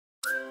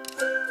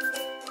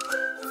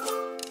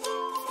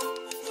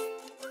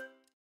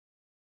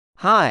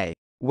Hi,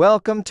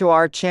 welcome to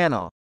our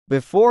channel.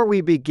 Before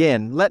we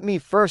begin, let me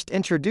first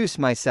introduce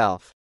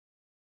myself.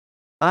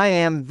 I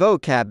am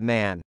Vocab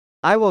Man.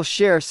 I will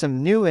share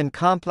some new and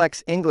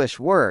complex English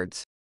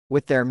words,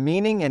 with their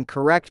meaning and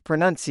correct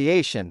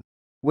pronunciation,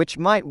 which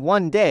might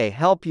one day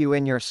help you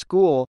in your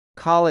school,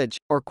 college,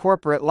 or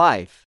corporate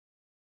life.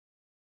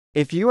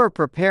 If you are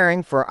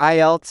preparing for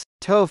IELTS,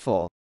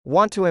 TOEFL,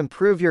 want to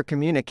improve your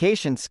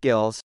communication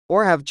skills,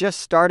 or have just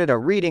started a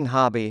reading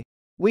hobby,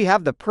 we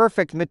have the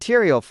perfect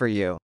material for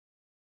you.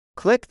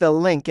 Click the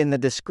link in the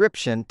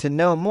description to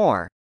know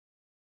more.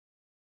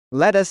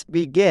 Let us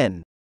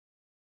begin.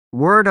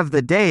 Word of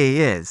the day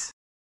is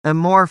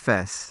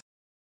amorphous.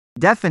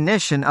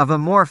 Definition of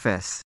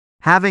amorphous: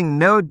 having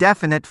no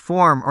definite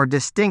form or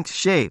distinct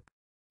shape.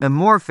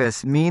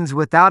 Amorphous means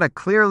without a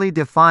clearly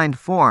defined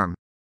form,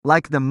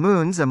 like the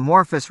moon's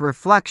amorphous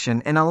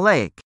reflection in a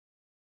lake.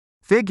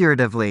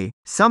 Figuratively,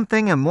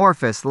 something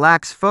amorphous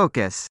lacks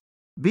focus,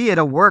 be it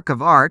a work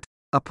of art,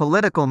 a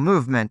political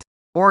movement,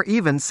 or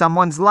even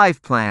someone's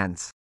life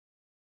plans.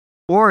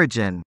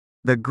 Origin: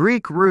 the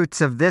Greek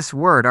roots of this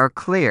word are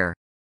clear.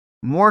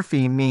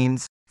 Morphe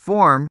means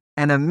form,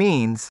 and a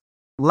means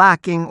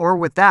lacking or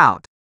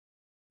without.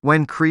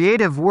 When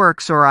creative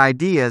works or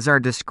ideas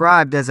are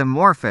described as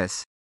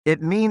amorphous,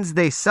 it means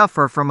they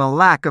suffer from a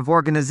lack of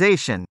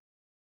organization.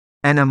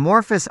 An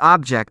amorphous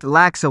object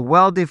lacks a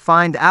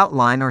well-defined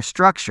outline or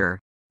structure,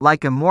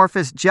 like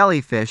amorphous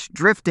jellyfish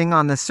drifting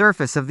on the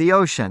surface of the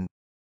ocean.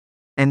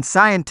 And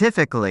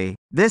scientifically,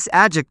 this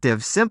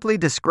adjective simply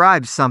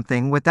describes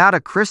something without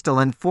a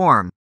crystalline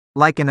form,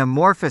 like an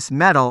amorphous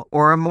metal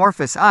or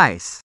amorphous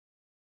ice.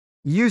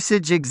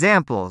 Usage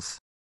examples.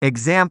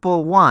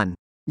 Example 1.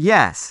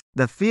 Yes,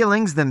 the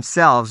feelings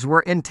themselves were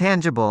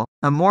intangible,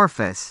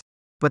 amorphous,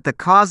 but the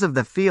cause of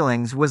the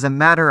feelings was a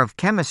matter of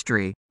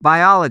chemistry,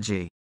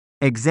 biology.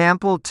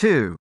 Example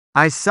 2.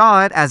 I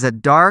saw it as a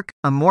dark,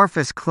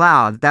 amorphous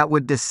cloud that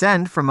would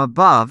descend from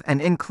above and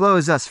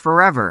enclose us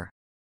forever.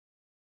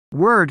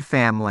 Word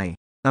family.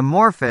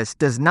 Amorphous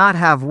does not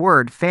have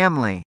word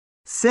family.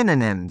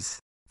 Synonyms: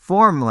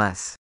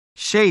 formless,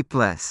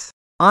 shapeless,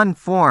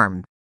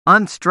 unformed,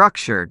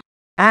 unstructured.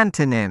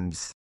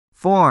 Antonyms: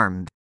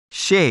 formed,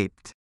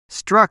 shaped,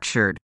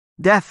 structured,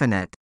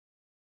 definite.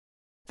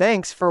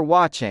 Thanks for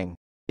watching.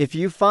 If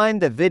you find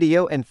the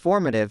video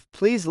informative,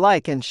 please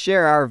like and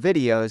share our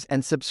videos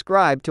and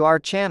subscribe to our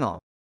channel.